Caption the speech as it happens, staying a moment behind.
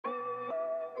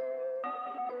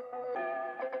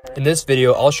In this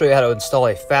video, I'll show you how to install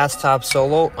a Fas-Top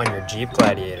Solo on your Jeep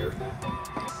Gladiator.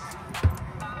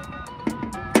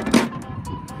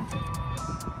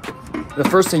 The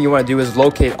first thing you want to do is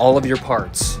locate all of your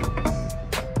parts.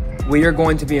 We are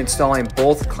going to be installing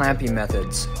both clamping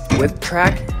methods, with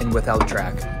track and without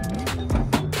track.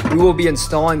 We will be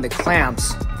installing the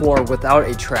clamps for without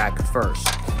a track first.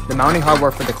 The mounting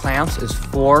hardware for the clamps is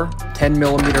 4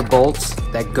 10mm bolts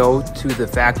that go to the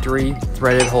factory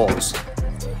threaded holes.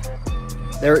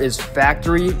 There is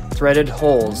factory threaded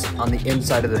holes on the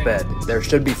inside of the bed. There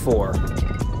should be 4.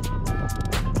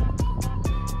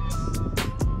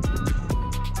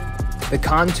 The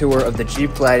contour of the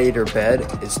Jeep Gladiator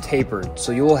bed is tapered,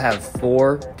 so you will have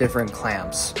 4 different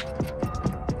clamps.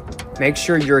 Make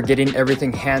sure you're getting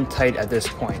everything hand tight at this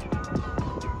point.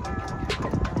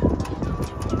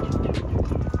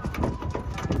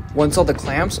 Once all the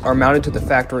clamps are mounted to the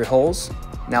factory holes,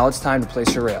 now it's time to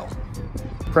place your rail.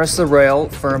 Press the rail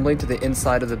firmly to the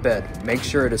inside of the bed. Make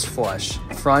sure it is flush,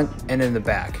 front and in the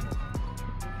back.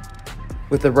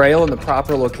 With the rail in the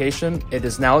proper location, it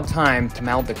is now time to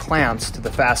mount the clamps to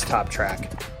the Fas-Top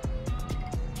track.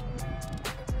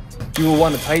 You will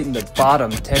want to tighten the bottom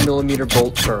 10mm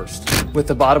bolt first. With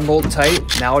the bottom bolt tight,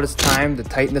 now it is time to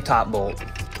tighten the top bolt.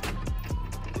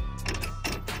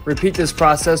 Repeat this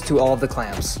process to all of the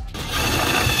clamps.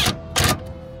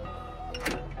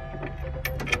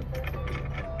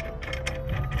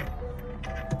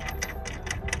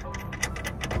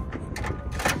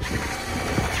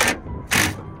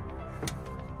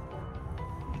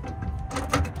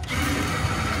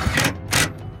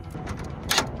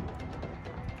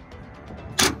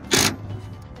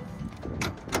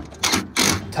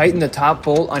 Tighten the top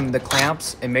bolt on the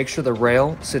clamps and make sure the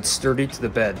rail sits sturdy to the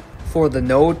bed. For the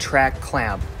no track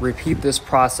clamp, repeat this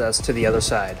process to the other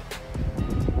side.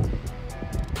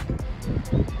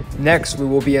 Next, we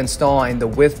will be installing the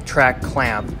with track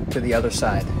clamp to the other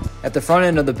side. At the front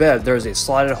end of the bed, there is a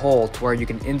slotted hole to where you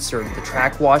can insert the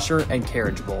track washer and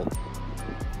carriage bolt.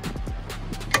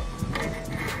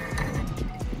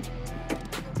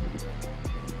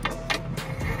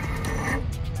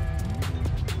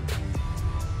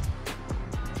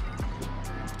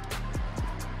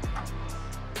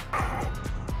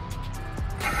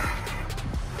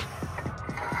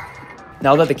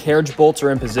 Now that the carriage bolts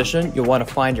are in position, you'll want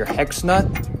to find your hex nut,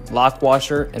 lock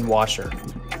washer, and washer.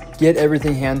 Get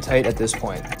everything hand tight at this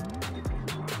point.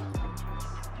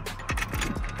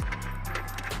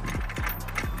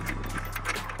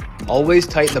 Always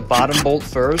tighten the bottom bolt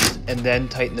first and then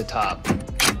tighten the top.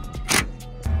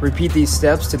 Repeat these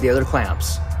steps to the other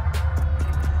clamps.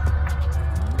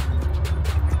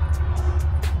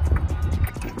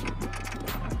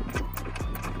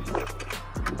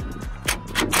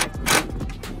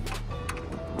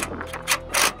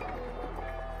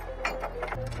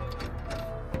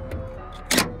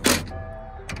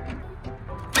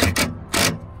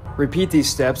 Repeat these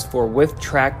steps for with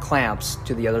track clamps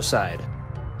to the other side.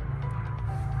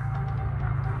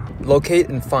 Locate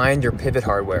and find your pivot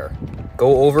hardware.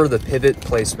 Go over the pivot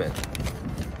placement.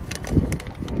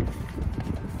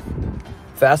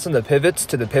 Fasten the pivots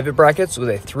to the pivot brackets with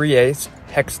a 3/8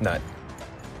 hex nut.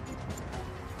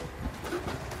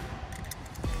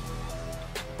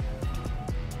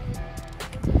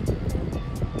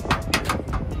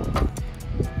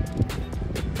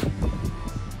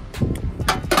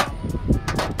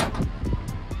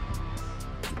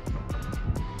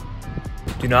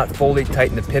 Do not fully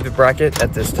tighten the pivot bracket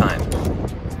at this time.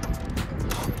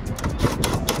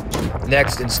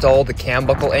 Next, install the cam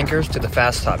buckle anchors to the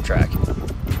Fas-Top track.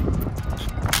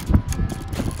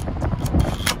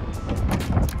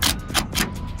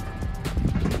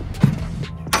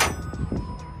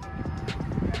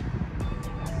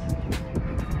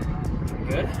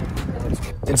 Good.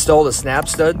 Install the snap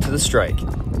stud to the strike.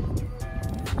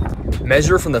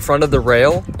 Measure from the front of the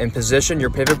rail and position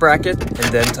your pivot bracket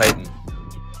and then tighten.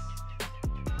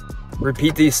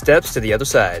 Repeat these steps to the other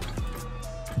side.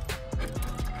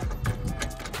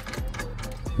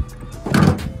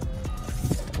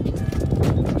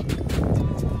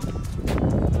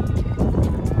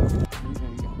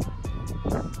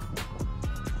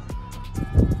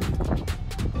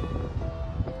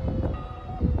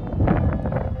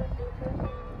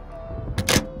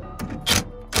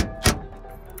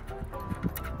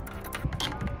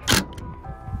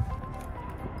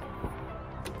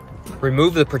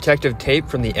 Remove the protective tape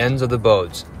from the ends of the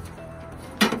bows.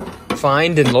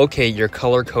 Find and locate your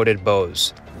color-coded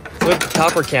bows. Flip the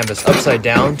topper canvas upside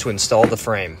down to install the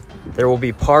frame. There will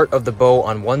be part of the bow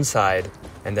on one side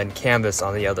and then canvas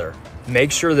on the other.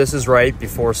 Make sure this is right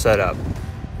before setup.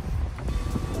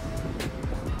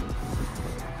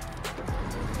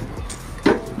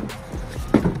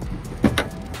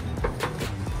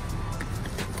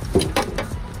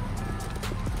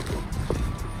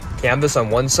 Canvas on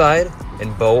one side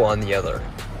and bow on the other.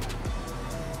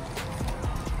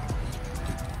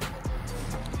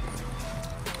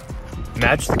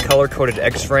 Match the color-coded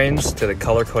X-frames to the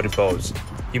color-coded bows.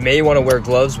 You may want to wear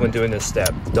gloves when doing this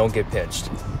step. Don't get pinched.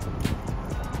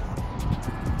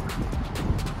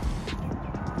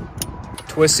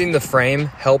 Twisting the frame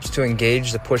helps to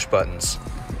engage the push buttons.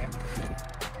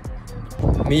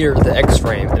 Mirror the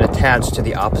X-frame and attach to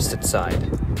the opposite side.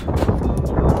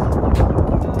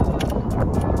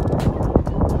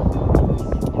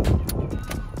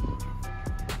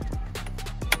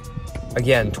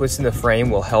 Again, twisting the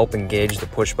frame will help engage the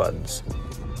push buttons.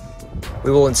 We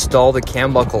will install the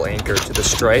cam buckle anchor to the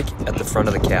strike at the front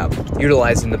of the cab,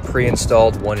 utilizing the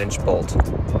pre-installed 1-inch bolt.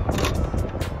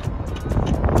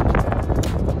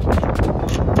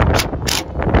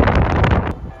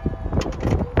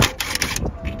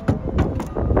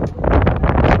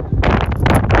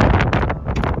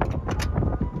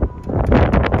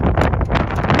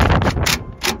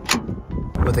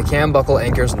 With the cam buckle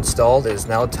anchors installed, it is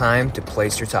now time to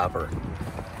place your topper.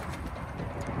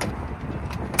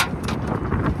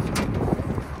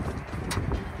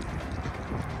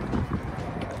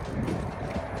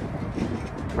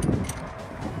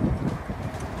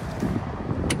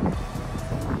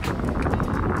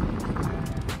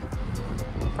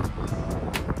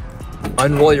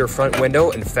 Unroll your front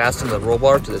window and fasten the roll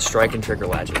bar to the strike and trigger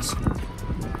latches.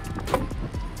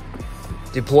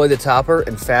 Deploy the topper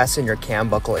and fasten your cam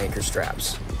buckle anchor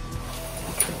straps.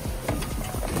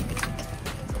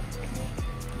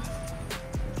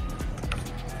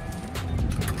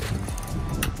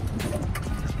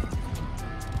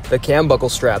 The cam buckle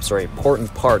straps are an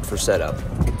important part for setup.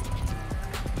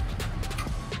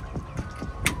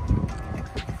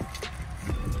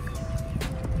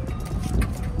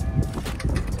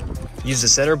 Use the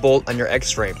center bolt on your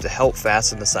X-frame to help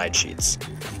fasten the side sheets.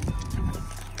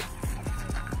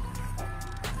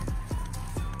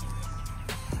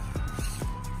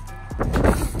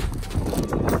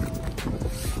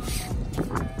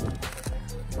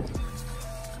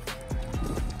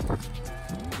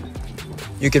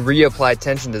 You can reapply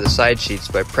tension to the side sheets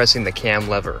by pressing the cam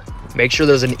lever. Make sure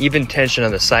there's an even tension on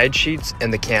the side sheets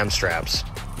and the cam straps.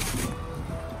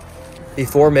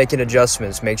 Before making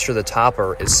adjustments, make sure the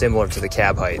topper is similar to the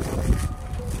cab height.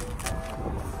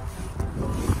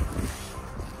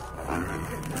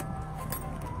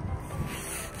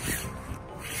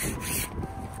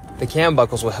 The cam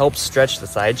buckles will help stretch the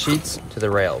side sheets to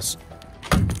the rails.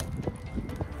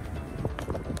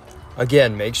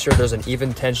 Again, make sure there's an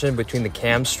even tension between the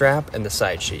cam strap and the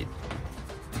side sheet.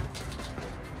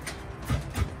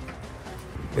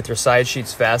 With your side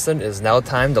sheets fastened, it is now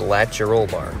time to latch your roll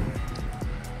bar.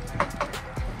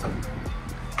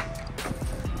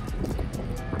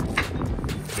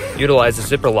 Utilize the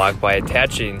zipper lock by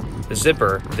attaching the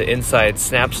zipper to the inside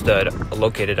snap stud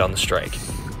located on the strike.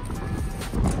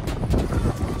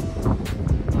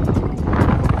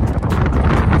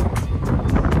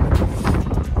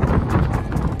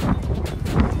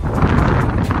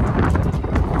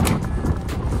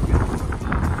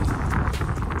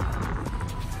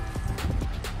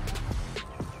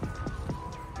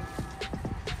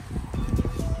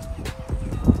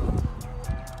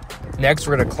 Next,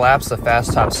 we're going to collapse the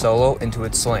Fas-Top Solo into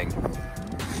its sling.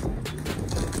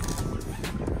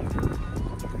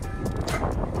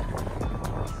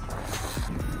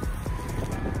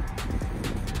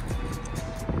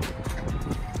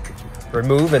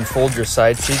 Remove and fold your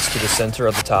side sheets to the center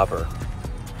of the topper.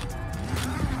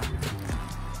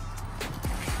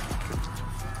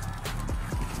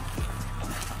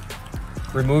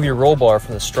 Remove your roll bar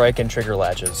from the strike and trigger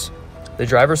latches. The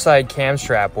driver's side cam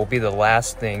strap will be the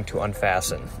last thing to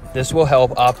unfasten. This will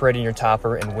help operating your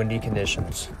topper in windy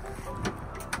conditions.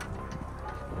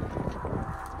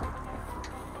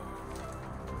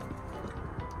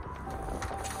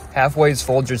 Halfway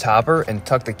fold your topper and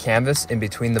tuck the canvas in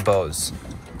between the bows.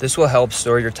 This will help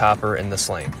store your topper in the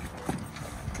sling.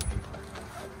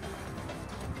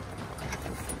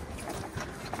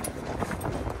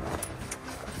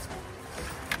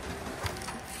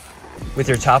 With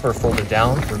your topper folded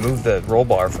down, remove the roll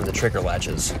bar from the trigger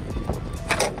latches.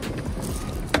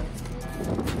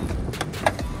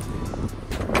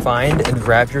 Find and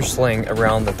wrap your sling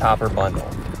around the topper bundle.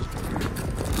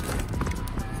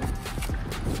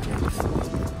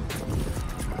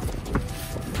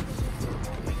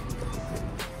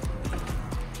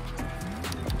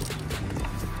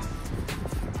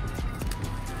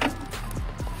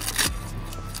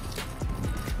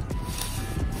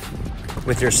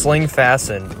 With your sling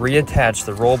fastened, reattach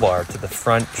the roll bar to the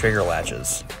front trigger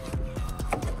latches.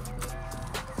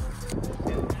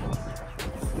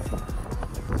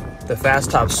 The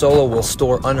Fas-Top Solo will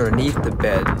store underneath the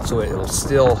bed, so it will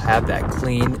still have that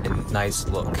clean and nice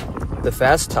look. The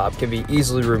Fas-Top can be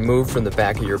easily removed from the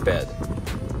back of your bed.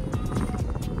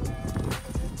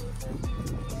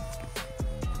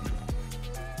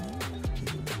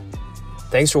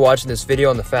 Thanks for watching this video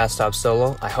on the Fas-Top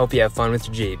Solo. I hope you have fun with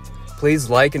your Jeep. Please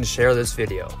like and share this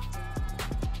video.